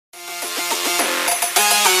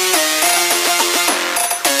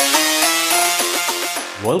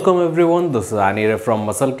Welcome everyone, this is Anire from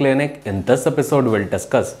Muscle Clinic. In this episode, we'll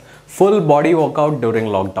discuss full body workout during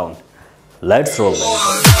lockdown. Let's roll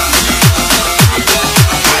it.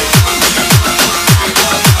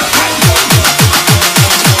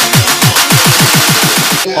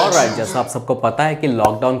 Alright, जैसा आप सबको पता है कि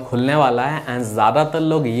lockdown खुलने वाला है एंड ज़्यादातर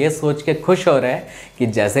लोग ये सोच के खुश हो रहे हैं कि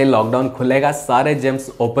जैसे ही लॉकडाउन खुलेगा सारे जिम्स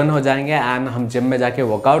ओपन हो जाएंगे एंड हम जिम में जाके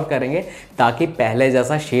वर्कआउट करेंगे ताकि पहले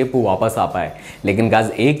जैसा शेप वापस आ पाए। लेकिन गाइस,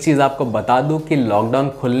 एक चीज़ आपको बता दूं कि लॉकडाउन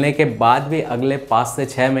खुलने के बाद भी अगले 5 से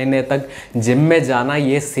 6 महीने तक जिम में जाना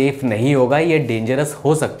ये सेफ़ नहीं होगा, ये डेंजरस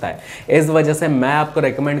हो सकता है। इस वजह से मैं आपको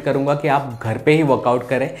रेकमेंड करूँगा कि आप घर पर ही वर्कआउट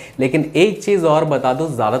करें। लेकिन एक चीज़ और बता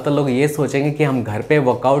दूँ, ज़्यादातर लोग ये सोचेंगे कि हम घर पर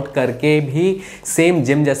वर्कआउट करके भी सेम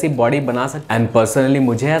जिम जैसी बॉडी बना सकते हैं। एंड पर्सनली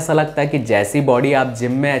मुझे ऐसा लगता है कि जैसी बॉडी आप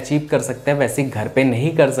जिम में अचीव कर सकते हैं वैसी घर पे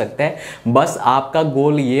नहीं कर सकते हैं। बस आपका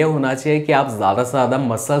गोल ये होना चाहिए कि आप ज़्यादा से ज़्यादा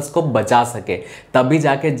मसल्स को बचा सके, तभी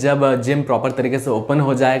जाके जब जिम प्रॉपर तरीके से ओपन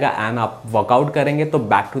हो जाएगा एंड आप वर्कआउट करेंगे तो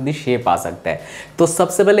बैक टू दी शेप आ सकता है। तो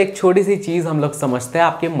सबसे पहले एक छोटी सी चीज़ हम लोग समझते हैं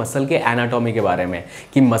आपके मसल के एनाटॉमी के बारे में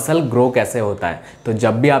कि मसल ग्रो कैसे होता है। तो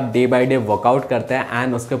जब भी आप डे बाई डे वर्कआउट करते हैं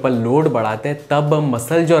एंड उसके ऊपर लोड बढ़ाते हैं तब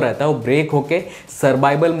मसल जो रहता है वो ब्रेक होके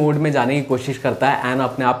सर्वाइवल मोड में जाने की कोशिश करता है एंड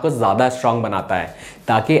अपने आप को ज़्यादा स्ट्रांग बनाता है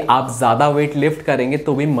ताकि आप ज़्यादा वेट लिफ्ट करेंगे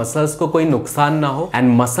तो भी मसल्स को कोई नुकसान ना हो एंड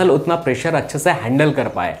मसल उतना प्रेशर अच्छे से हैंडल कर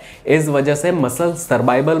पाए। इस वजह से मसल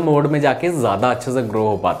सर्वाइवल मोड में जाके ज़्यादा अच्छे से ग्रो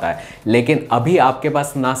हो पाता है। लेकिन अभी आपके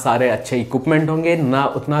पास ना सारे अच्छे इक्विपमेंट होंगे, ना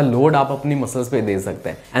उतना लोड आप अपनी मसल्स पे दे सकते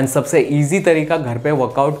हैं। एंड सबसे ईजी तरीका घर पे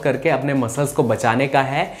वर्कआउट करके अपने मसल्स को बचाने का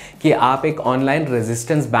है कि आप एक ऑनलाइन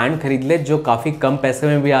रेजिस्टेंस बैंड खरीद ले जो काफ़ी कम पैसे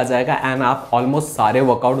में भी आ जाएगा एंड आप ऑलमोस्ट सारे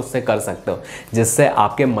वर्कआउट उससे कर सकते हो जिससे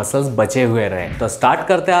आपके मसल्स बचे हुए रहें। तो स्टार्ट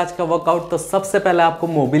करते हैं आज का वर्कआउट। तो सबसे पहले आपको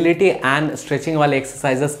मोबिलिटी एंड स्ट्रेचिंग वाले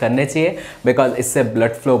एक्सरसाइजेस करने चाहिए बिकॉज इससे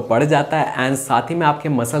ब्लड फ्लो बढ़ जाता है एंड साथ ही में आपके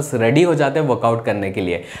मसल्स रेडी हो जाते हैं वर्कआउट करने के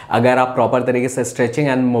लिए। अगर आप प्रॉपर तरीके से स्ट्रेचिंग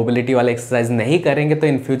एंड मोबिलिटी वाले एक्सरसाइज नहीं करेंगे तो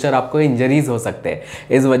इन फ्यूचर आपको इंजरीज हो सकते हैं।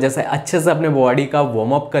 इस वजह से अच्छे से अपने बॉडी का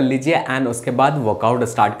वार्म अप कर लीजिए एंड उसके बाद वर्कआउट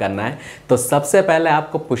स्टार्ट करना है। तो सबसे पहले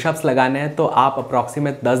आपको पुशअप्स लगाने हैं, तो आप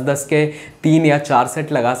अप्रॉक्सीमेट 10-10 के 3 या 4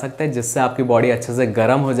 सेट लगा सकते हैं जिससे आपकी बॉडी अच्छे से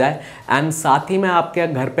गर्म हो जाए। एंड साथ ही में आपके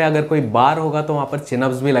घर पे अगर कोई बार होगा तो वहाँ पर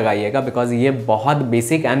चिनअप्स भी लगाइएगा बिकॉज ये बहुत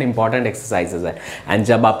बेसिक एंड इंपॉर्टेंट एक्सरसाइजेज है। एंड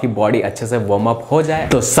जब आपकी बॉडी अच्छे से वार्म अप हो जाए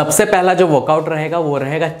तो सबसे पहला जो वर्कआउट रहेगा वो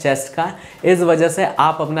रहेगा चेस्ट का। इस वजह से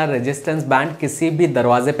आप अपना रेजिस्टेंस बैंड किसी भी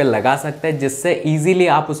दरवाजे पे लगा सकते हैं जिससे इजीली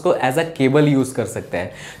आप उसको एज अ केबल यूज कर सकते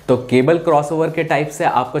हैं। तो केबल क्रॉसओवर के टाइप से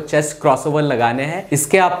आपको चेस्ट क्रॉसओवर लगाने हैं।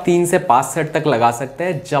 इसके आप 3 से 5 सेट तक लगा सकते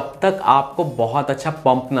हैं जब तक आपको बहुत अच्छा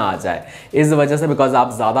पंप ना आ जाए। इस वजह से बिकॉज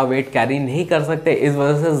आप ज्यादा वेट कैरी नहीं कर सकते, इस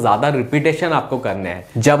वजह से ज्यादा रिपीटेशन आपको करने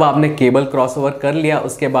हैं। जब आपने केबल क्रॉसओवर कर लिया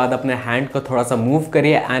उसके बाद अपने हैंड को थोड़ा सा मूव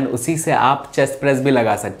करिए एंड उसी से आप चेस्ट प्रेस भी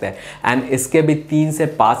लगा सकते हैं एंड इसके भी 3 से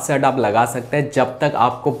 5 सेट आप लगा सकते हैं जब तक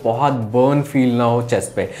आपको बहुत बर्न फील ना हो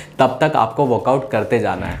चेस्ट पे, तब तक आपको वर्कआउट करते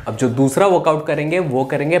जाना है। अब जो दूसरा वर्कआउट करेंगे वो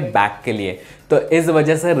करेंगे बैक के लिए। तो इस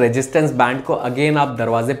वजह से रेजिस्टेंस बैंड को अगेन आप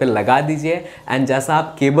दरवाजे पे लगा दीजिए एंड जैसा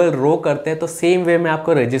आप केबल रो करते हैं तो सेम वे में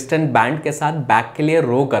आपको रेजिस्टेंस बैंड के साथ बैक के लिए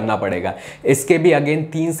रो करना पड़ेगा। इसके भी अगेन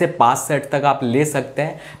 3 से 5 सेट तक आप ले सकते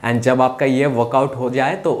हैं एंड जब आपका ये वर्कआउट हो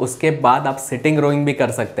जाए तो उसके बाद आप सिटिंग रोइंग भी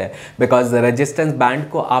कर सकते हैं बिकॉज रेजिस्टेंस बैंड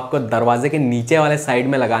को आपको दरवाजे के नीचे वाले साइड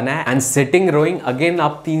में लगाना है एंड सिटिंग रोइंग अगेन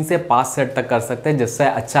आप 3 से 5 सेट तक कर सकते हैं जिससे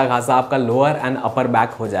अच्छा खासा आपका लोअर एंड अपर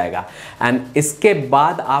बैक हो जाएगा। एंड इसके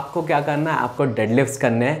बाद आपको क्या करना है, आपको डेडलिफ्ट्स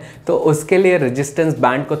करने हैं। तो उसके लिए रेजिस्टेंस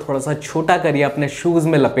बैंड को थोड़ा सा छोटा करिए अपने शूज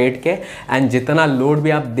में लपेट के एंड जितना लोड भी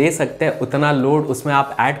आप दे सकते हैं उतना लोड उसमें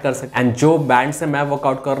आप ऐड कर सकते हैं। एंड जो बैंड से मैं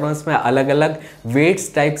वर्कआउट कर रहा हूँ इसमें अलग अलग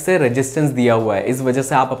वेट्स टाइप से रेजिस्टेंस दिया हुआ है, इस वजह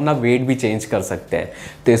से आप अपना वेट भी चेंज कर सकते हैं।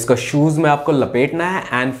 तो इसको शूज में आपको लपेटना है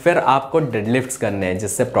एंड फिर आपको डेडलिफ्ट्स करने हैं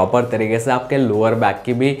जिससे प्रॉपर तरीके से आपके लोअर बैक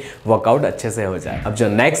की भी वर्कआउट अच्छे से हो जाए। अब जो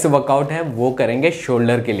नेक्स्ट वर्कआउट है वो करेंगे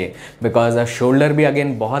शोल्डर के लिए बिकॉज शोल्डर भी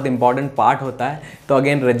अगेन बहुत इंपॉर्टेंट पार्ट होता है। तो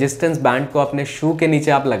अगेन रेजिस्टेंस बैंड को अपने शू के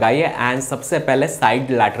नीचे आप लगाइए एंड सबसे पहले साइड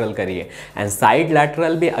लैटरल करिए एंड साइड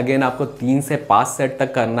लैटरल भी अगेन आपको 3 से 5 सेट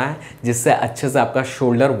तक करना है जिससे अच्छे से आपका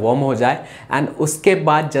शोल्डर वार्म हो जाए। एंड उसके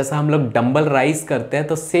बाद जैसा हम लोग डंबल राइज करते हैं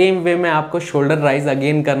तो सेम वे में आपको शोल्डर राइज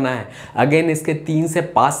अगेन करना है। अगेन इसके 3 से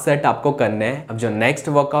 5 सेट आपको करने हैं। अब जो नेक्स्ट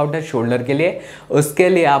वर्कआउट है शोल्डर के लिए, उसके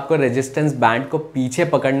लिए आपको रेजिस्टेंस बैंड को पीछे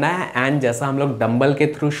पकड़ना है एंड जैसा हम लोग डंबल के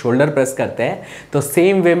थ्रू शोल्डर प्रेस करते हैं तो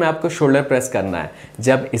सेम वे में आपको शोल्डर प्रेस करना है।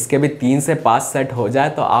 जब इसके भी 3 से 5 सेट हो जाए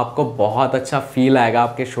तो आपको बहुत अच्छा फील आएगा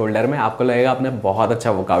आपके शोल्डर में, आपको लगेगा आपने बहुत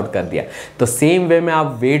अच्छा वर्कआउट कर दिया। तो सेम वे में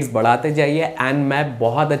आप वेट्स बढ़ाते जाइए एंड मैं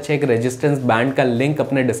बहुत अच्छे एक रेजिस्टेंस बैंड का लिंक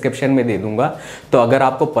अपने डिस्क्रिप्शन में दे दूंगा, तो अगर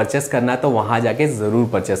आपको परचेस करना है तो वहां जाके जरूर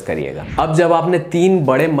परचेस करिएगा। अब जब आपने 3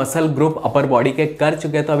 बड़े मसल ग्रुप अपर बॉडी के कर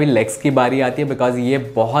चुके हैं तो अभी लेग्स की बारी आती है, बिकॉज ये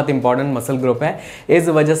बहुत इंपॉर्टेंट मसल ग्रुप है। इस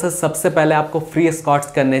वजह से सबसे पहले आपको फ्री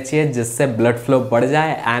स्क्वाट्स करने चाहिए जिससे ब्लड फ्लो बढ़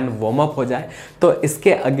जाए एंड वार्म अप हो जाए। तो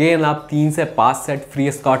इसके अगेन आप 3 से 5 सेट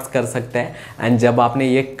फ्री स्क्वाट्स कर सकते हैं। एंड जब आपने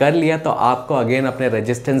ये कर लिया तो आपको अगेन अपने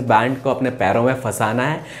रेजिस्टेंस बैंड को अपने पैरों में फंसाना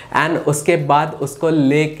है एंड उसके बाद उसको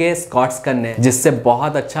लेके स्क्वाट्स करने हैं, जिससे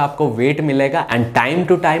बहुत अच्छा आपको वेट मिलेगा। एंड टाइम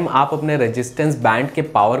टू टाइम आप अपने रेजिस्टेंस बैंड के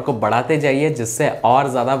पावर को बढ़ाते जाइए जिससे और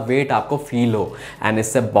ज़्यादा वेट आपको फील हो एंड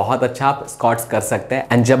इससे बहुत अच्छा आप स्क्वाट्स कर सकते हैं।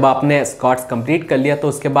 एंड जब आपने स्क्वाट्स कंप्लीट कर लिया तो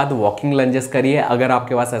उसके बाद वॉकिंग लंजेस करिए अगर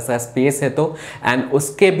आपके पास ऐसा स्पेस है तो। एंड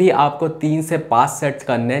उसके भी आपको 3 से 5 सेट्स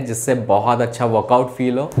करने हैं जिससे बहुत अच्छा वर्कआउट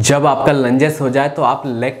फील हो। जब आपका लंजेस हो जाए तो आप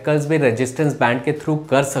लेग कर्ल्स भी रेजिस्टेंस बैंड के थ्रू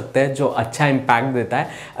कर सकते हैं जो अच्छा इंपैक्ट देता है।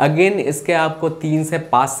 अगेन इसके आपको 3 से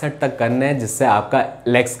 5 सेट तक करने हैं जिससे आपका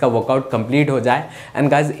लेग्स का वर्कआउट कंप्लीट हो जाए। एंड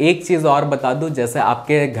गाइस एक चीज़ और बता दूं, जैसे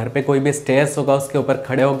आपके घर पे कोई भी स्टेयर्स होगा उसके ऊपर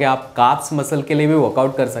खड़े होकर आप काफ्स मसल के लिए भी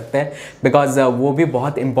वर्कआउट कर सकते हैं, बिकॉज वो भी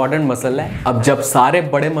बहुत इंपॉर्टेंट मसल है। अब जब सारे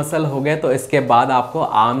बड़े मसल हो गए तो इसके बाद आपको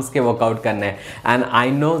आर्म्स के वर्कआउट करने हैं। एंड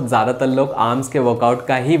आई नो ज़्यादातर लोग आर्म्स के वर्कआउट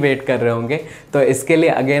का ही वेट कर रहे होंगे, तो इसके लिए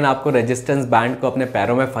अगेन आपको रेजिस्टेंस बैंड को अपने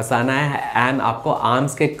पैरों में फंसाना है एंड आपको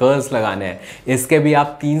आर्म्स के कर्ल्स लगाने हैं। इसके भी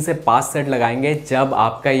आप 3 से 5 सेट लगाएंगे। जब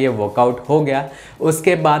आपका ये वर्कआउट हो गया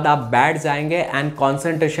उसके बाद आप बैठ जाएंगे एंड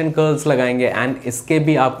कॉन्सेंट्रेशन कर्ल्स लगाएंगे एंड इसके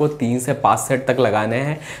भी आपको 3 से 5 सेट तक लगाने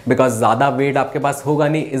हैं, बिकॉज ज़्यादा वेट आपके पास होगा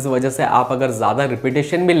नहीं। इस वजह से आप अगर ज़्यादा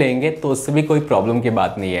रिपीटेशन भी लेंगे तो उससे भी कोई प्रॉब्लम की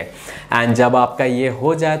बात नहीं है। एंड जब आपका ये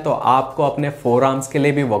हो जाए तो आपको अपने फोर आर्म्स के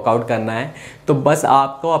लिए भी वर्कआउट करना है। तो बस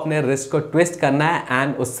आपको अपने रिस्ट को ट्विस्ट करना है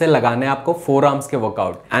एंड उससे लगाने हैं आपको फोर आर्म्स के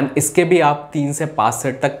वर्कआउट। एंड इसके भी आप 3 से 5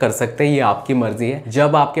 सेट तक कर सकते हैं, ये आपकी मर्जी है।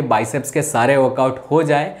 जब आपके बाइसेप्स के सारे वर्कआउट हो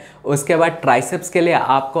जाए उसके बाद ट्राइसेप्स के लिए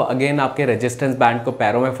आपको अगेन आपके रेजिस्टेंस बैंड को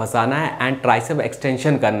पैरों में फंसाना है एंड ट्राइसेप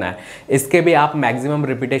एक्सटेंशन करना है। इसके भी आप मैक्सिमम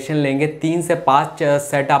रिपीटेशन लेंगे, 3 से 5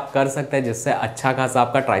 सेट आप कर सकते हैं जिससे अच्छा खासा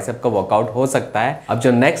आपका ट्राइसेप का वर्कआउट हो सकता है। अब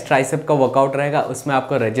जो नेक्स्ट ट्राइसेप का वर्कआउट रहेगा उसमें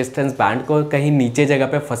आपको रेजिस्टेंस बैंड को कहीं नीचे जगह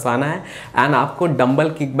पे फंसाना है एंड आपको डंबल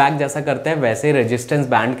किकबैक जैसा करते हैं वैसे ही रेजिस्टेंस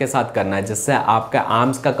बैंड के साथ करना है, जिससे आपका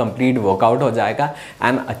आर्म्स का कंप्लीट वर्कआउट हो जाएगा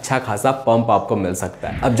एंड अच्छा खासा पंप आपको मिल सकता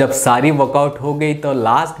है। अब जब सारी वर्कआउट हो गई तो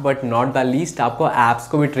last but not the least आपको एब्स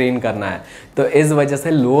को भी ट्रेन करना है। तो इस वजह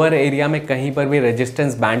से लोअर एरिया में कहीं पर भी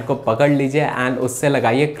रेजिस्टेंस बैंड को पकड़ लीजिए एंड उससे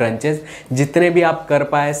लगाइए क्रंचेस। जितने भी आप कर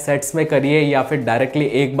पाए सेट्स में करिए या फिर डायरेक्टली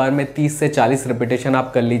एक बार में 30 से 40 रिपीटेशन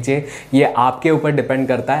आप कर लीजिए, ये आपके ऊपर डिपेंड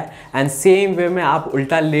करता है। एंड सेम वे में आप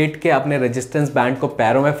उल्टा लेट के अपने रेजिस्टेंस बैंड को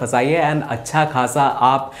पैरों में फंसाइए एंड अच्छा खासा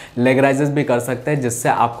आप लेग राइजेस भी कर सकते हैं जिससे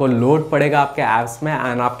आपको लोड पड़ेगा आपके एब्स में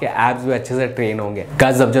एंड आपके एब्स भी अच्छे से ट्रेन होंगे।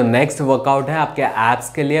 गाइस अब जो नेक्स्ट वर्कआउट है आपके एब्स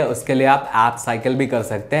के लिए, उसके लिए आप एब साइकिल भी कर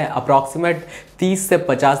सकते हैं। अप्रॉक्सीमेट 30 से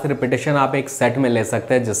 50 रिपीटेशन आप एक सेट में ले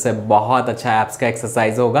सकते हैं जिससे बहुत अच्छा एब्स का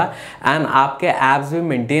एक्सरसाइज होगा एंड आपके एब्स भी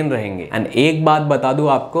मेंटेन रहेंगे। एंड एक बात बता दूं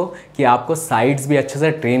आपको कि आपको साइड्स भी अच्छे से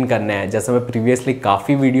ट्रेन करने हैं। जैसे मैं प्रीवियसली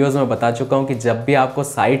काफ़ी वीडियोस में बता चुका हूं कि जब भी आपको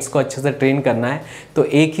साइड्स को अच्छे से ट्रेन करना है तो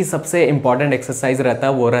एक ही सबसे इंपॉर्टेंट एक्सरसाइज रहता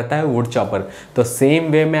है, वो रहता है वुड चॉपर। तो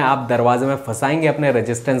सेम वे में आप दरवाजे में फंसाएंगे अपने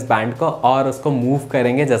रेजिस्टेंस बैंड को और उसको मूव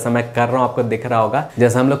करेंगे, जैसा मैं कर रहा हूँ आपको दिख रहा होगा।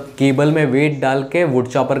 जैसे हम लोग केबल में वेट डाल के वुड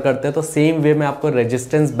चॉपर करते हैं तो सेम वे में आपको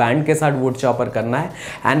रेजिस्टेंस बैंड के साथ वुड चॉपर करना है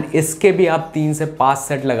एंड इसके भी आप 3 से 5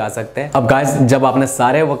 सेट लगा सकते हैं। अब गाइस जब आपने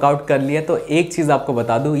सारे वर्कआउट कर लिए तो एक चीज आपको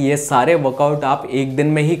बता दूं, ये सारे वर्कआउट आप एक दिन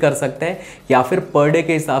में ही कर सकते हैं या फिर पर डे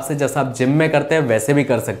के हिसाब से जैसा आप जिम में करते हैं वैसे भी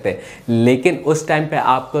कर सकते हैं, लेकिन उस टाइम पे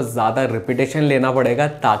आपको ज्यादा रिपीटेशन लेना पड़ेगा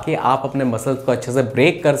ताकि आप अपने मसल्स को अच्छे से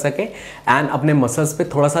ब्रेक कर सके एंड अपने मसल्स पे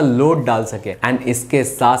थोड़ा सा लोड डाल सके। एंड इसके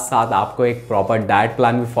साथ साथ आपको एक प्रॉपर डाइट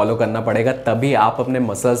प्लान भी फॉलो करना पड़ेगा, तभी आप अपने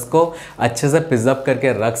मसल्स को अच्छे से प्रिजर्व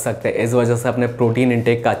करके रख सकते हैं। इस वजह से अपने प्रोटीन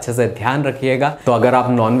इंटेक का अच्छे से ध्यान रखिएगा। तो अगर आप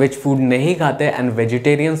नॉनवेज फूड नहीं खाते एंड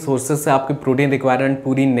वेजिटेरियन सोर्सेज से आपकी प्रोटीन रिक्वायरमेंट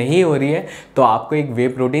पूरी नहीं हो रही है तो आपको एक वे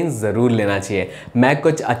प्रोटीन जरूर लेना चाहिए। मैं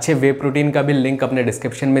कुछ अच्छे वे प्रोटीन का भी लिंक अपने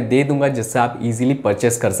डिस्क्रिप्शन में दे दूंगा जिससे आप इजीली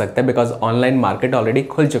परचेस कर सकते हैं, बिकॉज ऑनलाइन मार्केट ऑलरेडी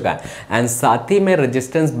खुल चुका है। एंड साथ ही में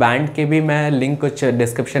रेजिस्टेंस बैंड के भी मैं लिंक कुछ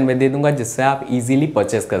डिस्क्रिप्शन में दे दूंगा जिससे आप इजीली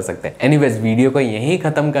परचेस कर सकते हैं। एनीवेज वीडियो को यहीं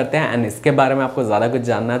खत्म करते हैं एंड इसके बारे में आपको ज्यादा कुछ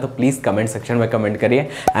जानना है तो प्लीज कमेंट सेक्शन में कमेंट करिए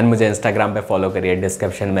एंड मुझे इंस्टाग्राम पे फॉलो करिए।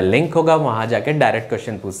 डिस्क्रिप्शन में लिंक होगा, वहां जाके डायरेक्ट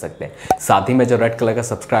क्वेश्चन पूछ सकते हैं। साथ ही में जो रेड कलर का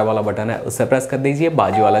सब्सक्राइब वाला बटन है उसे प्रेस कर दीजिए,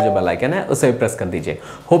 बाजू वाला जो बेल आइकन है उसे भी प्रेस कर दीजिए।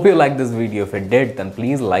 Hope you like this video. If it did then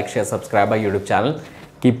please like share subscribe my YouTube channel.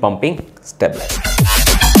 Keep pumping, stay blessed.